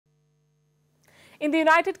In the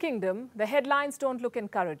United Kingdom, the headlines don't look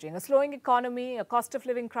encouraging. A slowing economy, a cost of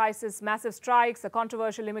living crisis, massive strikes, a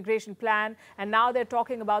controversial immigration plan, and now they're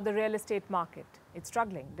talking about the real estate market. It's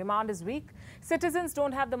struggling. Demand is weak. Citizens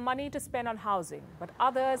don't have the money to spend on housing, but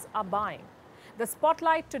others are buying. The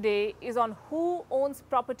spotlight today is on who owns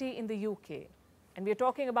property in the UK. And we're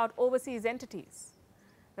talking about overseas entities.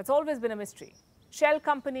 That's always been a mystery. Shell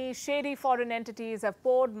companies, shady foreign entities have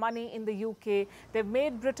poured money in the UK. They've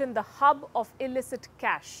made Britain the hub of illicit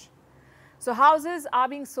cash. So houses are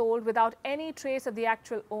being sold without any trace of the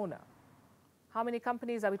actual owner. How many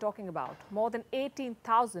companies are we talking about? More than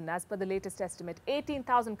 18,000 as per the latest estimate.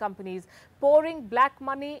 18,000 companies pouring black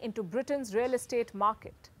money into Britain's real estate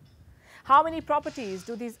market. How many properties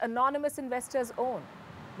do these anonymous investors own?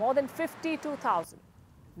 More than 52,000.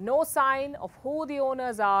 No sign of who the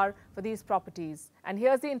owners are for these properties. And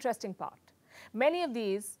here's the interesting part. Many of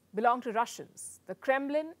these belong to Russians, the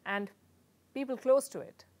Kremlin and people close to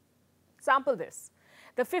it. Sample this.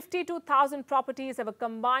 The 52,000 properties have a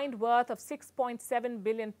combined worth of £6.7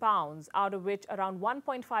 billion, out of which around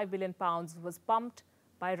 £1.5 billion was pumped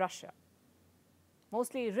by Russia.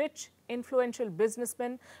 Mostly rich, influential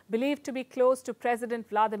businessmen believed to be close to President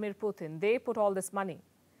Vladimir Putin. They put all this money.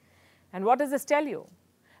 And what does this tell you?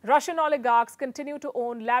 Russian oligarchs continue to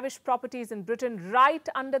own lavish properties in Britain right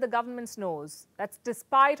under the government's nose. That's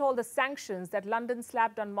despite all the sanctions that London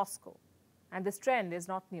slapped on Moscow. And this trend is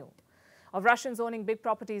not new. Of Russians owning big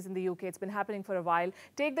properties in the UK, it's been happening for a while.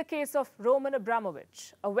 Take the case of Roman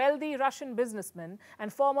Abramovich, a wealthy Russian businessman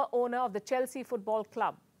and former owner of the Chelsea Football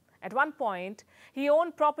Club. At one point, he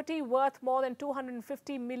owned property worth more than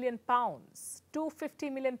 £250 million.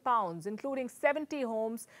 £250 million, including 70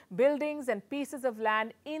 homes, buildings and pieces of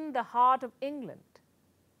land in the heart of England.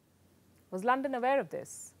 Was London aware of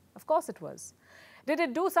this? Of course it was. Did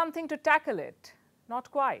it do something to tackle it?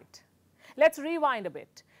 Not quite. Let's rewind a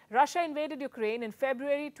bit. Russia invaded Ukraine in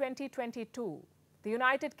February 2022. The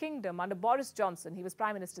United Kingdom, under Boris Johnson, he was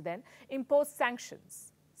Prime Minister then, imposed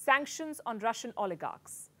sanctions. Sanctions on Russian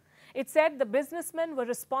oligarchs. It said the businessmen were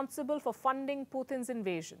responsible for funding Putin's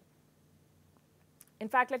invasion. In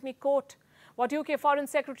fact, let me quote what UK Foreign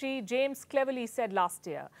Secretary James Cleverly said last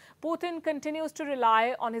year. Putin continues to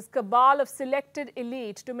rely on his cabal of selected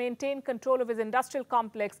elite to maintain control of his industrial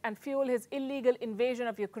complex and fuel his illegal invasion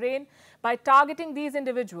of Ukraine. By targeting these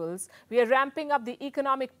individuals, we are ramping up the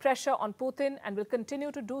economic pressure on Putin and will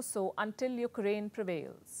continue to do so until Ukraine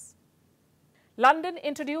prevails. London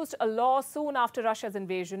introduced a law soon after Russia's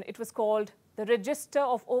invasion. It was called the Register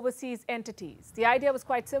of Overseas Entities. The idea was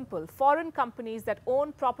quite simple. Foreign companies that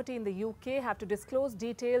own property in the UK have to disclose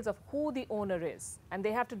details of who the owner is, and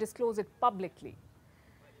they have to disclose it publicly.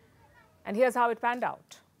 And here's how it panned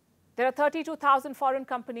out. There are 32,000 foreign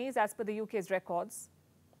companies as per the UK's records.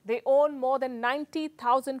 They own more than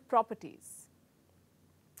 90,000 properties.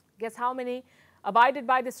 Guess how many abided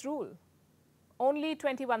by this rule? Only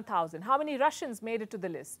 21,000. How many Russians made it to the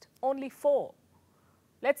list? Only 4.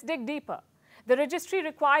 Let's dig deeper. The registry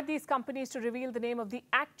required these companies to reveal the name of the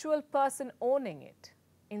actual person owning it.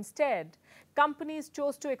 Instead, companies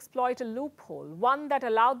chose to exploit a loophole, one that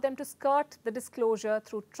allowed them to skirt the disclosure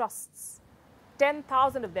through trusts.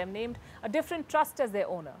 10,000 of them named a different trust as their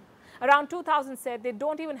owner. Around 2,000 said they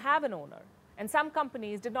don't even have an owner. And some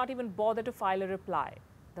companies did not even bother to file a reply.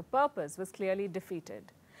 The purpose was clearly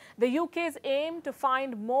defeated. The UK's aim to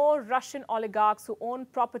find more Russian oligarchs who own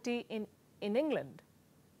property in England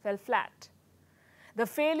fell flat. The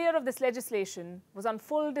failure of this legislation was on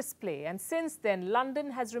full display, and since then, London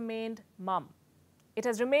has remained mum. It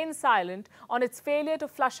has remained silent on its failure to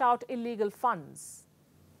flush out illegal funds.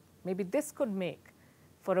 Maybe this could make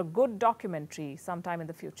for a good documentary sometime in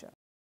the future.